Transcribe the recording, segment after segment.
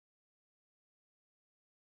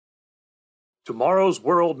Tomorrow's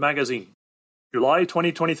World Magazine, July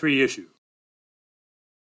 2023 issue.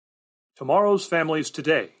 Tomorrow's Families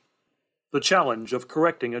Today, The Challenge of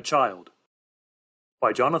Correcting a Child,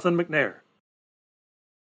 by Jonathan McNair.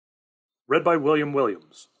 Read by William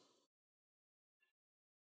Williams.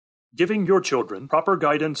 Giving your children proper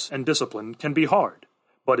guidance and discipline can be hard,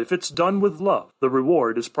 but if it's done with love, the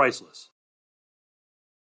reward is priceless.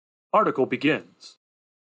 Article begins.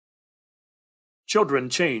 Children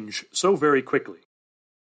change so very quickly.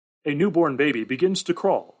 A newborn baby begins to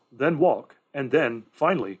crawl, then walk, and then,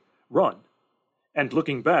 finally, run. And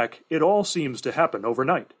looking back, it all seems to happen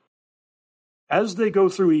overnight. As they go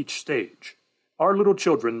through each stage, our little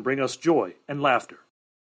children bring us joy and laughter.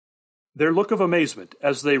 Their look of amazement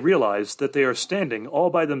as they realize that they are standing all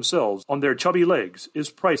by themselves on their chubby legs is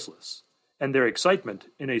priceless, and their excitement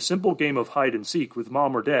in a simple game of hide-and-seek with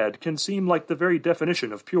mom or dad can seem like the very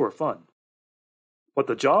definition of pure fun. But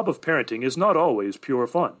the job of parenting is not always pure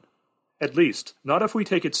fun. At least, not if we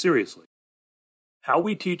take it seriously. How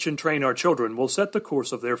we teach and train our children will set the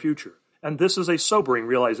course of their future, and this is a sobering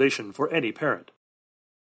realization for any parent.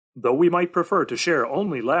 Though we might prefer to share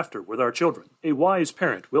only laughter with our children, a wise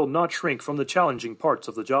parent will not shrink from the challenging parts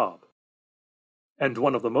of the job. And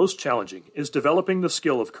one of the most challenging is developing the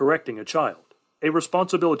skill of correcting a child, a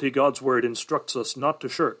responsibility God's Word instructs us not to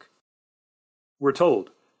shirk. We're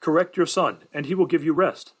told, "Correct your son, and he will give you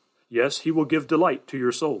rest. Yes, he will give delight to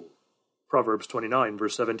your soul." Proverbs 29,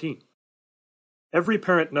 verse 17. Every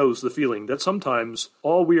parent knows the feeling that sometimes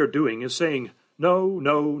all we are doing is saying, "No,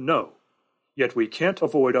 no, no." Yet we can't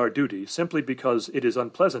avoid our duty simply because it is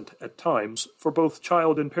unpleasant at times for both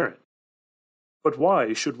child and parent. But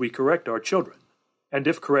why should we correct our children? And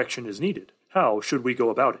if correction is needed, how should we go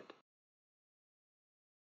about it?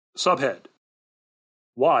 Subhead: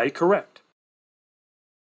 Why correct?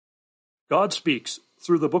 God speaks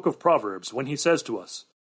through the book of Proverbs when he says to us,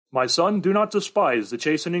 "My son, do not despise the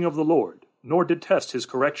chastening of the Lord, nor detest his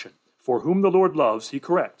correction. For whom the Lord loves, he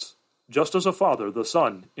corrects, just as a father the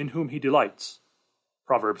son in whom he delights."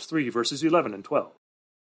 Proverbs 3, verses 11 and 12.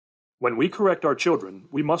 When we correct our children,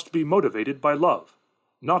 we must be motivated by love,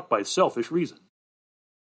 not by selfish reason.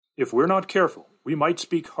 If we're not careful, we might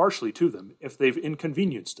speak harshly to them if they've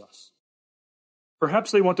inconvenienced us.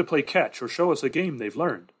 Perhaps they want to play catch or show us a game they've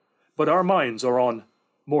learned, but our minds are on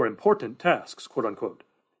more important tasks, quote-unquote,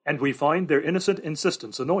 and we find their innocent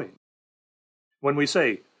insistence annoying. When we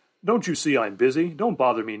say, "Don't you see I'm busy? Don't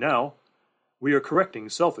bother me now," we are correcting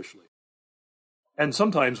selfishly. And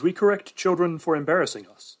sometimes we correct children for embarrassing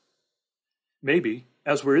us. Maybe,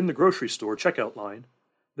 as we're in the grocery store checkout line,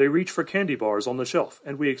 they reach for candy bars on the shelf,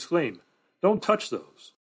 and we exclaim, "Don't touch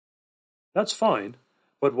those." That's fine,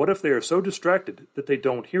 but what if they are so distracted that they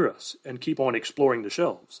don't hear us and keep on exploring the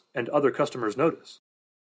shelves, and other customers notice?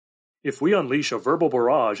 If we unleash a verbal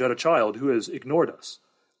barrage at a child who has ignored us,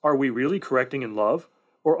 are we really correcting in love,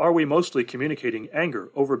 or are we mostly communicating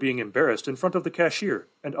anger over being embarrassed in front of the cashier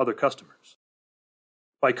and other customers?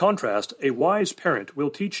 By contrast, a wise parent will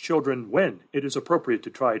teach children when it is appropriate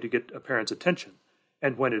to try to get a parent's attention,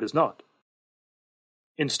 and when it is not.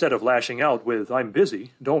 Instead of lashing out with, "I'm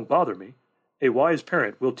busy, don't bother me," a wise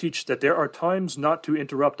parent will teach that there are times not to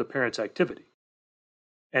interrupt a parent's activity.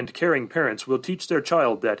 And caring parents will teach their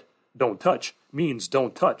child that "don't touch" means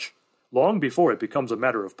don't touch, long before it becomes a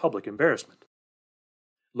matter of public embarrassment.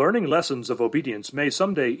 Learning lessons of obedience may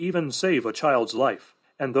someday even save a child's life,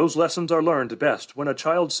 and those lessons are learned best when a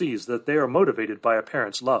child sees that they are motivated by a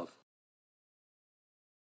parent's love.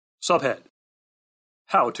 Subhead: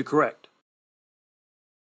 How to correct.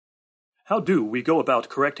 How do we go about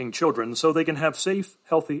correcting children so they can have safe,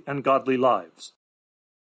 healthy, and godly lives?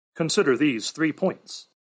 Consider these 3 points.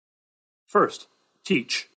 First,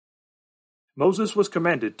 teach. Moses was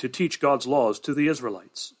commanded to teach God's laws to the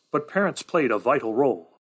Israelites, but parents played a vital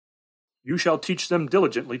role. "You shall teach them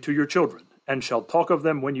diligently to your children, and shall talk of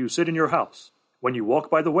them when you sit in your house, when you walk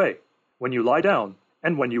by the way, when you lie down,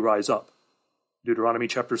 and when you rise up." Deuteronomy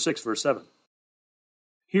chapter 6, verse 7.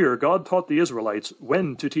 Here, God taught the Israelites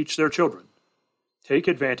when to teach their children. Take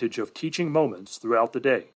advantage of teaching moments throughout the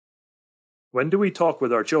day. When do we talk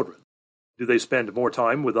with our children? Do they spend more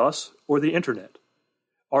time with us or the internet?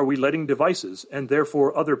 Are we letting devices, and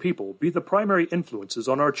therefore other people, be the primary influences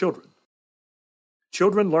on our children?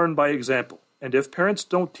 Children learn by example, and if parents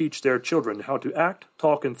don't teach their children how to act,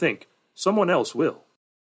 talk, and think, someone else will.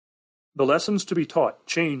 The lessons to be taught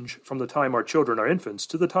change from the time our children are infants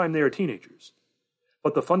to the time they are teenagers.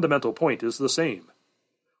 But the fundamental point is the same.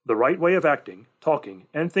 The right way of acting, talking,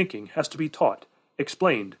 and thinking has to be taught,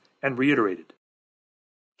 explained, and reiterated.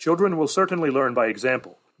 Children will certainly learn by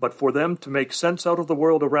example, but for them to make sense out of the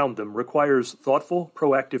world around them requires thoughtful,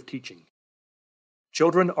 proactive teaching.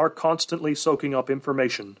 Children are constantly soaking up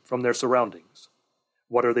information from their surroundings.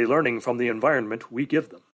 What are they learning from the environment we give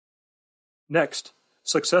them? Next,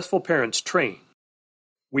 successful parents train.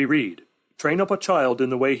 We read, "Train up a child in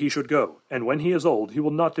the way he should go, and when he is old he will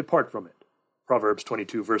not depart from it." Proverbs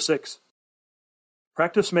 22, verse 6.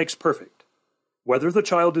 Practice makes perfect. Whether the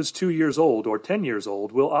child is 2 years old or 10 years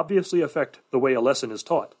old will obviously affect the way a lesson is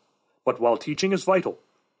taught, but while teaching is vital,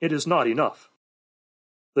 it is not enough.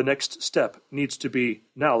 The next step needs to be,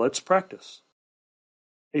 now let's practice.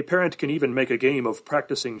 A parent can even make a game of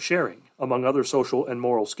practicing sharing, among other social and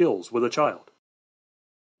moral skills, with a child.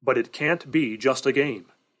 But it can't be just a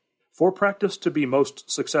game. For practice to be most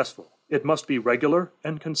successful, it must be regular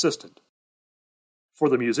and consistent. For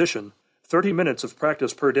the musician, 30 minutes of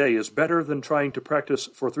practice per day is better than trying to practice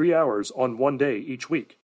for 3 hours on one day each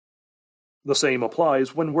week. The same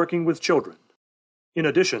applies when working with children. In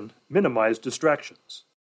addition, minimize distractions.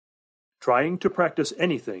 Trying to practice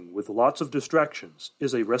anything with lots of distractions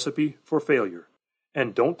is a recipe for failure,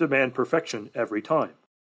 and don't demand perfection every time.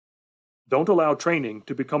 Don't allow training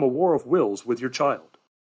to become a war of wills with your child.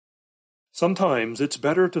 Sometimes it's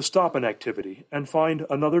better to stop an activity and find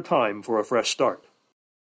another time for a fresh start.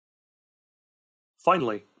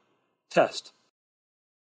 Finally, test.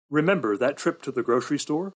 Remember that trip to the grocery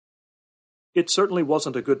store? It certainly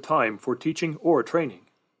wasn't a good time for teaching or training.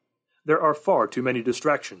 There are far too many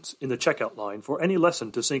distractions in the checkout line for any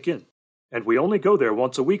lesson to sink in, and we only go there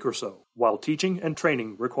once a week or so, while teaching and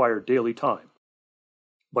training require daily time.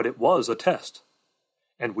 But it was a test,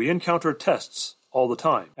 and we encounter tests all the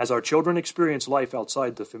time as our children experience life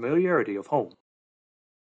outside the familiarity of home.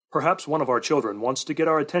 Perhaps one of our children wants to get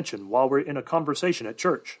our attention while we're in a conversation at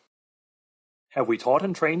church. Have we taught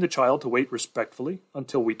and trained the child to wait respectfully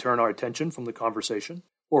until we turn our attention from the conversation?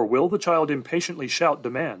 Or will the child impatiently shout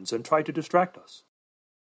demands and try to distract us?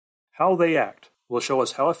 How they act will show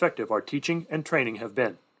us how effective our teaching and training have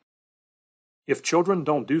been. If children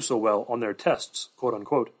don't do so well on their tests, quote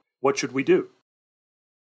unquote, what should we do?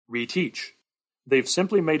 Reteach. They've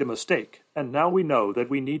simply made a mistake, and now we know that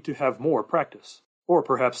we need to have more practice. Or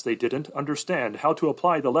perhaps they didn't understand how to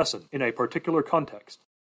apply the lesson in a particular context.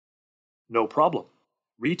 No problem.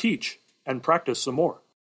 Reteach and practice some more.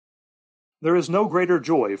 There is no greater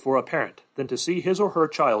joy for a parent than to see his or her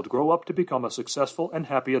child grow up to become a successful and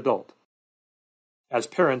happy adult. As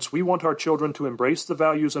parents, we want our children to embrace the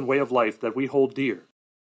values and way of life that we hold dear.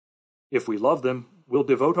 If we love them, we'll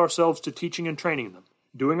devote ourselves to teaching and training them,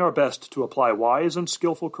 doing our best to apply wise and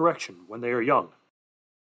skillful correction when they are young.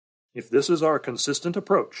 If this is our consistent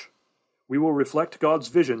approach, we will reflect God's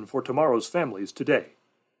vision for tomorrow's families today.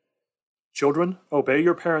 Children, obey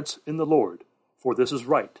your parents in the Lord, for this is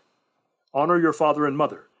right. Honor your father and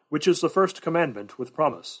mother, which is the first commandment with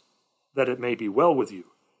promise, that it may be well with you,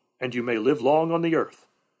 and you may live long on the earth.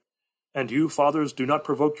 And you, fathers, do not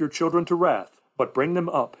provoke your children to wrath, but bring them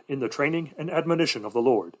up in the training and admonition of the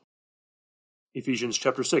Lord. Ephesians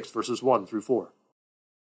chapter 6, verses 1 through 4.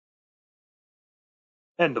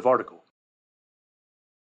 End of article.